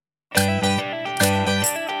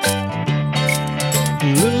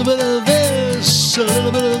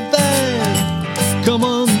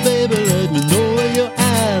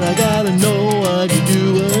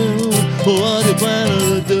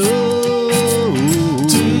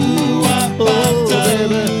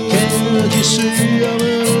you see I'm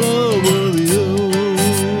in love with you.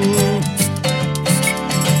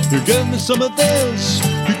 You give me some of this,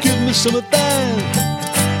 you give me some of that.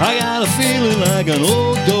 I got a feeling like an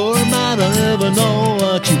old doormat. I never know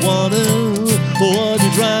what you wanted or what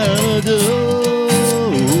you're trying to do.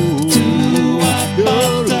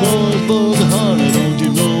 You're a boy for the honey, don't you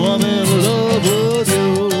know I'm in love with you?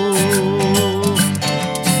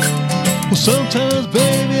 Well, sometimes,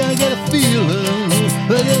 baby, I get a feeling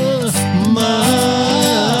that you're mine,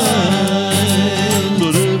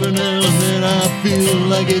 but every now and then I feel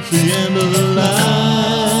like it's the end of the line.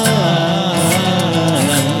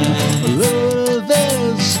 A little of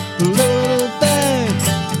this, a little of that.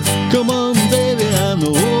 Come on, baby, I'm the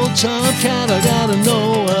old tomcat. I gotta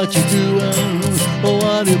know what you're doing or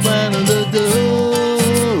what you're planning to do.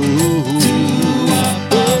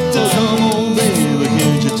 Oh, come on, baby,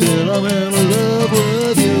 can't you tell I'm in love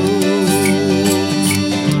with you?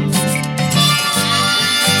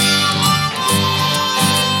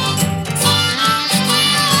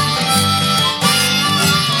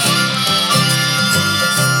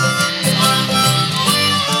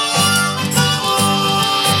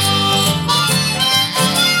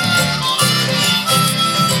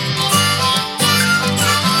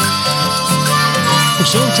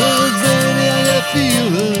 Sometimes